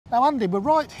Now Andy, we're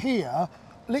right here,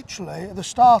 literally at the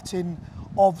starting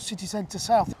of City Centre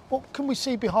South. What can we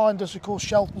see behind us? Of course,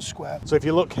 Shelton Square. So if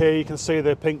you look here, you can see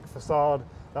the pink facade.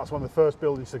 That's one of the first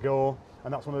buildings to go,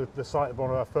 and that's one of the site of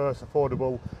one of our first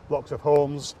affordable blocks of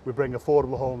homes. We bring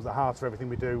affordable homes at the heart of everything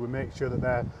we do. We make sure that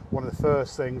they're one of the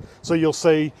first things. So you'll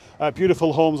see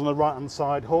beautiful homes on the right-hand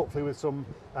side, hopefully with some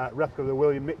replica of the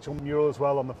William Mitchell mural as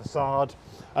well on the facade.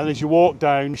 And as you walk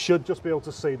down, you should just be able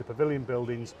to see the pavilion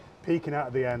buildings peeking out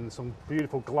at the end, some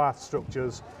beautiful glass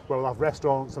structures where we'll have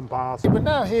restaurants and bars. We're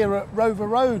now here at Rover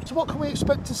Road. So what can we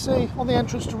expect to see on the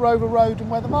entrance to Rover Road and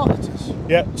where the market is?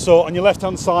 Yeah, so on your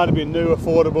left-hand side will be new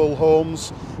affordable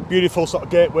homes, beautiful sort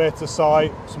of gateway to the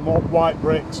site, some more white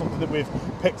bricks, something that we've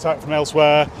picked out from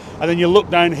elsewhere. And then you look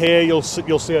down here, you'll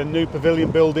see a new pavilion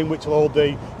building which will hold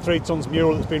the 3 tons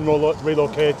mural that's been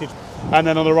relocated. And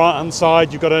then on the right-hand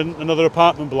side, you've got another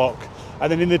apartment block.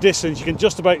 And then in the distance, you can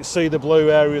just about see the blue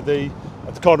area at the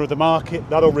corner of the market.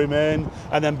 That'll remain.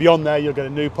 And then beyond there, you'll get a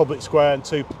new public square and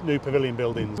 2 new pavilion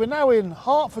buildings. We're now in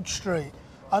Hertford Street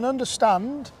and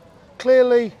understand,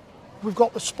 clearly, we've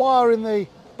got the spire in the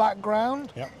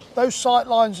background. Yep. Those sight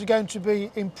lines are going to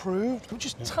be improved.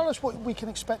 Just tell us what we can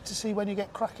expect to see when you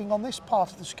get cracking on this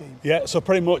part of the scheme. Yeah, so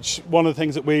pretty much one of the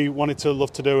things that we wanted to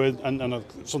love to do and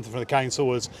something for the council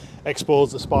was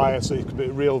expose the spire so it could be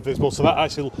real visible. So that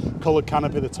actual coloured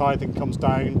canopy, the tithing comes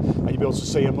down and you'll be able to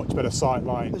see a much better sight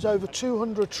line. There's over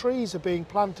 200 trees are being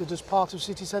planted as part of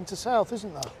City Centre South,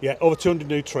 isn't there? Yeah, over 200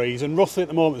 new trees, and roughly at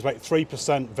the moment there's about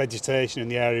 3% vegetation in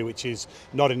the area, which is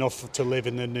not enough to live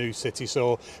in the new city.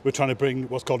 So we're trying to bring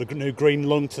what's called a new green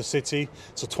lung to the city.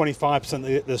 So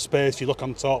 25% of the space, if you look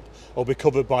on top, will be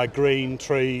covered by green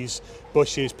trees,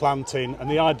 bushes, planting. And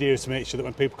the idea is to make sure that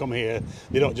when people come here,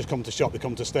 they don't just come to shop, they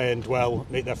come to stay and dwell,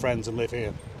 meet their friends and live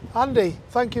here. Andy,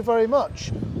 thank you very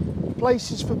much.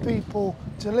 Places for people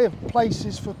to live,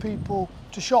 places for people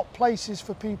to shop, places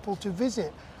for people to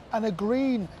visit, and a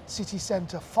green city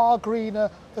centre, far greener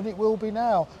than it will be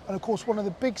now. And of course, one of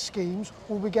the big schemes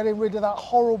will be getting rid of that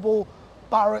horrible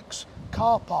barracks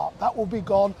car park. That will be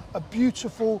gone, a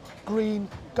beautiful green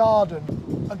garden,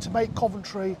 and to make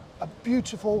Coventry a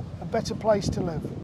beautiful and better place to live.